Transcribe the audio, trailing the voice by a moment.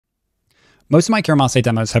most of my kirimase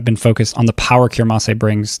demos have been focused on the power kirimase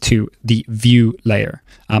brings to the view layer.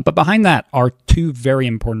 But behind that are two very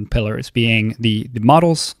important pillars, being the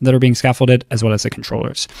models that are being scaffolded as well as the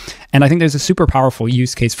controllers. And I think there's a super powerful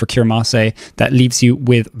use case for kirimase that leaves you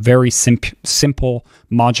with very simple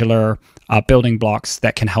modular building blocks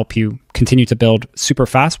that can help you continue to build super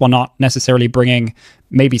fast while not necessarily bringing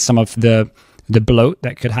maybe some of the bloat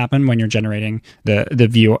that could happen when you're generating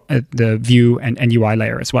the view and UI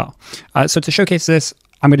layer as well. So to showcase this,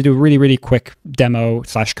 I'm going to do a really, really quick demo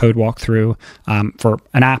 / code walkthrough for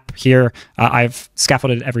an app here. I've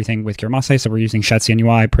scaffolded everything with kirimase, so we're using Shadcn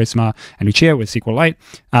UI, Prisma, and Lucia with SQLite.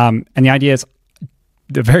 And the idea is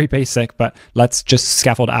they're very basic, but let's just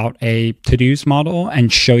scaffold out a to-dos model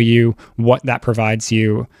and show you what that provides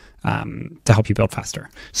you to help you build faster.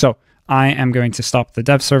 So I am going to stop the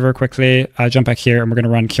dev server quickly, jump back here, and we're going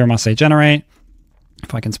to run kirimase generate.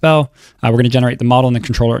 If I can spell, we're going to generate the model and the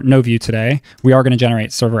controller, no view today. We are going to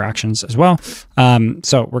generate server actions as well.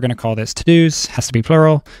 So we're going to call this to-dos, has to be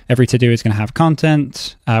plural. Every to-do is going to have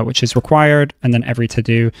content, which is required. And then every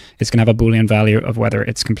to-do is going to have a Boolean value of whether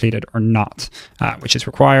it's completed or not, which is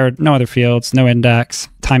required. No other fields, no index,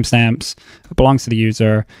 timestamps, belongs to the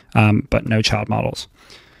user, but no child models.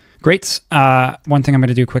 Great. One thing I'm going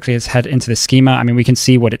to do quickly is head into the schema. I mean, we can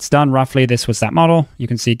see what it's done roughly. This was that model. You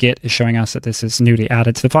can see Git is showing us that this is newly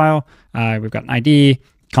added to the file. We've got an ID,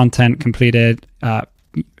 content completed,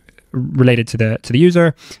 related to the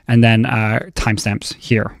user, and then timestamps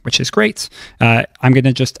here, which is great. I'm going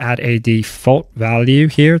to just add a default value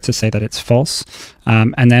here to say that it's false.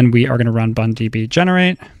 And then we are going to run bundb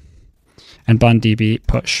generate and bundb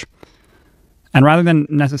push. And rather than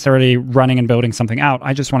necessarily running and building something out,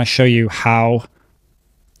 I just want to show you how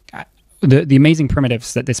the amazing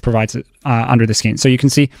primitives that this provides under the skin. So you can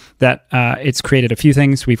see that it's created a few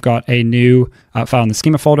things. We've got a new file in the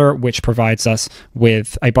schema folder, which provides us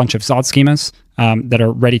with a bunch of Zod schemas that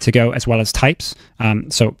are ready to go, as well as types.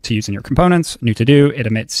 So to use in your components, new to do, it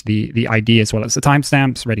emits the ID as well as the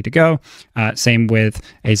timestamps, ready to go. Same with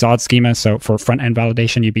a Zod schema. So for front-end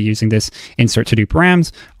validation, you'd be using this insert to do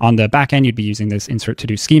params. On the back end, you'd be using this insert to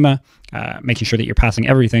do schema, making sure that you're passing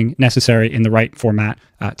everything necessary in the right format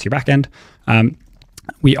to your backend.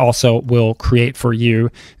 We also will create for you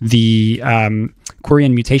the query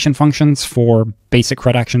and mutation functions for basic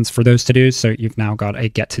CRUD actions for those to-dos. So you've now got a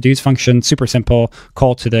get to-dos function, super simple,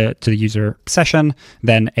 call to the user session,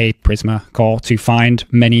 then a Prisma call to find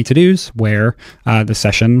many to-dos where the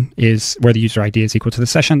session is, where the user ID is equal to the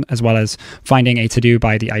session, as well as finding a to-do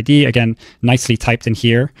by the ID, again, nicely typed in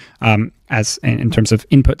here as in terms of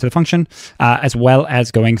input to the function, as well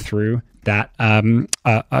as going through that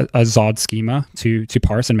a Zod schema to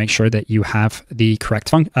parse and make sure that you have the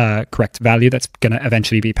correct value that's going to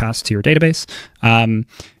eventually be passed to your database.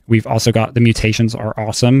 We've also got the mutations are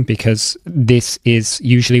awesome because this is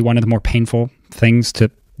usually one of the more painful things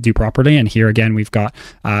to do properly. And here again, we've got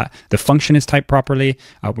the function is typed properly.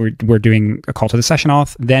 We're doing a call to the session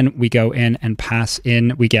auth. Then we go in and pass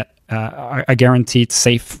in. We get a guaranteed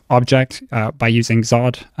safe object by using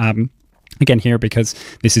Zod. Again here, because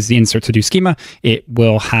this is the insert to do schema, it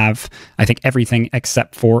will have, I think, everything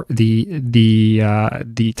except for the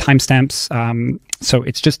timestamps. So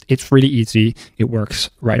it's really easy. It works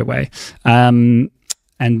right away. And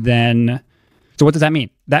then, so what does that mean?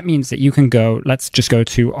 That means that you can go, let's just go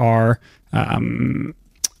to our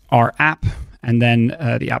app, and then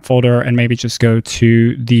the app folder, and maybe just go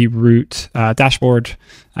to the root dashboard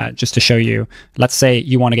just to show you. Let's say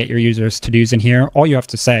you want to get your users to-dos in here. All you have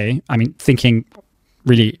to say, I mean, thinking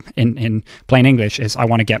really in plain English, is I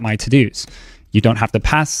want to get my to-dos. You don't have to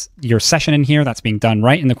pass your session in here. That's being done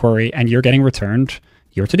right in the query, and you're getting returned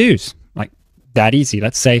your to-dos. Like that easy.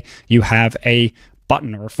 Let's say you have a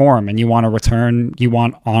button or a form, and you want to return, you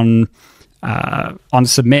want on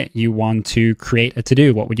submit, you want to create a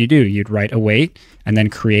to-do. What would you do? You'd write await and then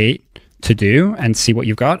create to-do and see what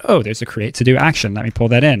you've got. Oh, there's a create to-do action. Let me pull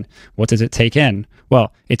that in. What does it take in?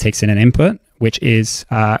 Well, it takes in an input, which is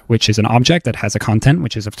an object that has a content,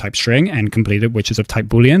 which is of type string, and completed, which is of type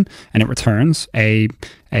Boolean, and it returns a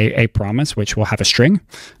promise, which will have a string.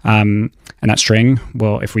 And that string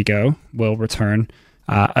will, if we go, will return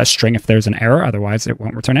a string if there's an error. Otherwise, it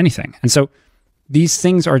won't return anything. And so these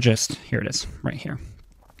things are just, here it is, right here.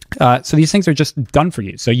 So these things are just done for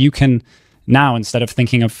you. So you can now, instead of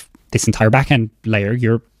thinking of this entire backend layer,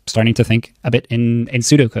 you're starting to think a bit in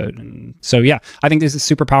pseudocode. And so, yeah, I think this is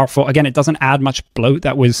super powerful. Again, it doesn't add much bloat.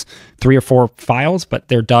 That was 3 or 4 files, but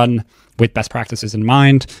they're done with best practices in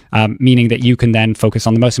mind, meaning that you can then focus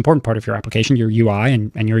on the most important part of your application, your UI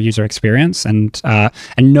and your user experience, and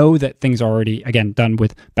know that things are already, again, done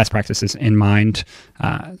with best practices in mind.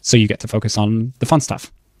 So you get to focus on the fun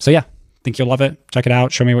stuff. So yeah, think you'll love it. Check it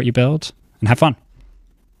out. Show me what you build and have fun.